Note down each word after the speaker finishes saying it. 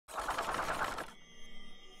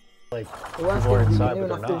Like, we're inside, but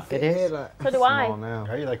they're not. It is. So do I.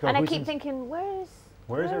 Are you like, oh, and I keep thinking, where's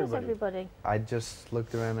everybody? I just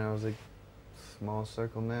looked around and I was like, small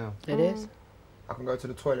circle now. It is. I can go to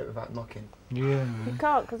the toilet without knocking. Yeah. You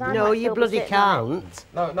can't, because I No, you bloody can't.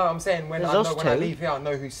 No, I'm saying when I leave here, I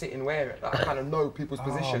know who's sitting where. Like, I kind of know people's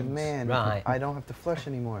positions. Oh man, right. I don't have to flush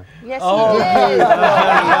anymore. Yes, you do.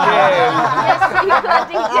 Yes, you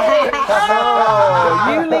bloody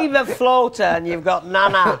do. You leave a floater and you've got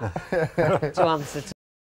Nana to answer to.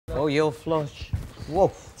 Oh, you'll flush.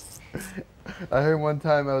 Woof. I heard one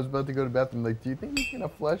time I was about to go to the bathroom, like, do you think he's gonna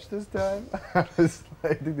flush this time? I was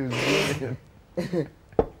like, I think there was million.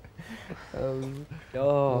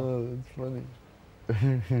 Oh, that's funny.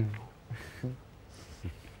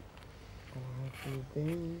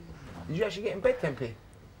 Did you actually get in bed, Tempe?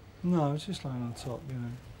 No, I was just lying on top, you know.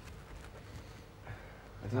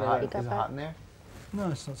 Is it hot in there? No,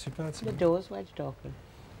 it's not too bad. The door's wedged open.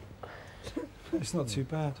 It's not too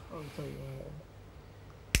bad.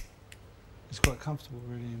 It's quite comfortable,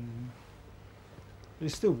 really. But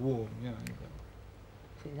it's still warm, you know.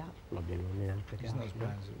 See, that's probably running out of It's not as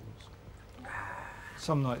bad as it was.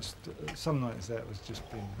 Some nights that was just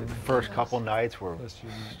been. The first couple nights were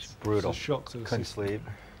brutal. Shock to the Couldn't system. sleep.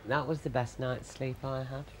 That was the best night's sleep I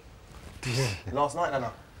had. Last night,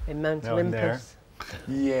 Nana? In Mount No, in there. Olympus.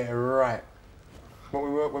 Yeah, right. When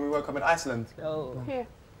we woke up in Iceland. Oh. Here.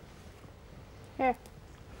 Here.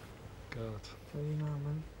 God. Well, you know,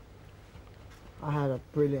 man. I had a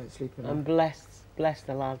brilliant sleeping night. I'm blessed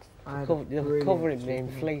the lads. They're covering me in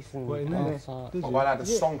fleece and all sorts. Oh, I had a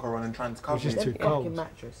sonker on and trying to cover Which is me. too cold. Fucking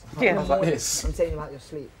mattress. Yeah. I was like this. I'm saying about your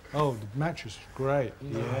sleep. Oh, the mattress was great.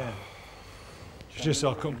 Yeah. It's just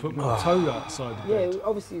I couldn't put my toe outside the bed. Yeah,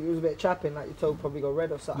 obviously it was a bit chapping, like your toe probably got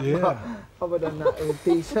red or something. Yeah. But other than that, it was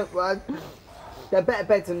decent, man. They're better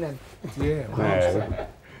beds than them. Yeah. 100%.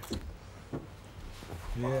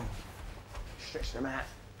 Yeah. Stretch them out.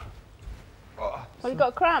 Well, you got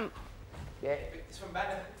a cramp? Yeah, it's from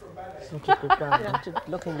bad. Such a good You band. have to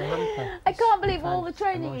look in the hamper. I can't believe all the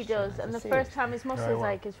training he does, and the first time his muscles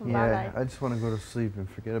ache is from ballet. Yeah, I just want to go to sleep and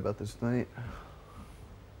forget about this night.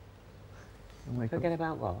 Forget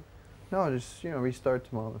about what? No, just, restart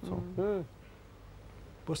tomorrow, that's all. Mm.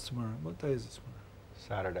 What's tomorrow? What day is it tomorrow?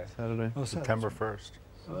 Saturday. Saturday. Oh, September 1st.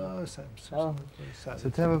 Oh, Saturday.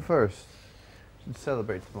 September 1st. Should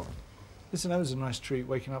celebrate tomorrow. Listen, that was a nice treat,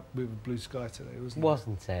 waking up with a blue sky today, wasn't it?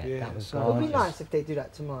 Wasn't it? Yeah, That was so- It would be gorgeous. nice if they do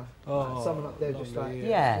that tomorrow. Oh, Like, someone up there just lovely, like,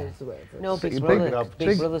 yeah. here's the way it is. No, Big Big- Brother, big-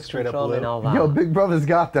 Big Brother's straight up controlling blue. all that. Yo, Big Brother's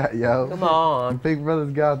got that, yo. Come on. Big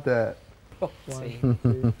Brother's got that. See.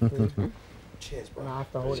 1, 2, 3. Cheers, bro. And I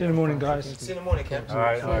have to hold See you in the morning, guys. See you in the morning, Kev. All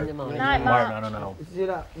right. See you in the morning. Night, Mark, Mark. no. Did you do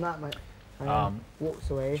that? Night, mate. And walks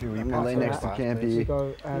away. Should we I'm pass gonna lay that next to glass, Campy. please? You go,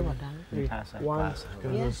 You want that? Can you pass that 1. glass?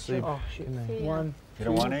 Gonna Yeah, go sleep. Oh shit. See ya. 1. You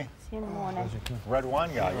don't want any? See you in the morning. Red wine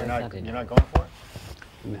guy, you're I not didn't. going for it?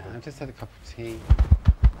 No, I just had a cup of tea.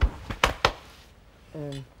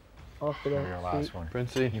 After Or that, your last one.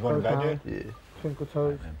 Princey. You going to bed, dude? Yeah. twinkle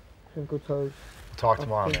toes, Man. twinkle toes. Talk Oh,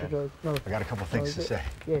 tomorrow, twinkle man. toes. No, I got a couple things to say.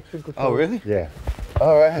 yeah, twinkle toes. Oh, really? Yeah.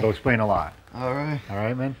 All right. It'll explain a lot. All right. All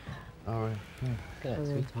right, man? All right. Good,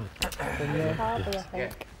 sweet time. Harvey, I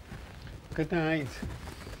think. Good night.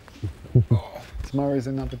 Tomorrow's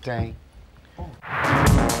another day.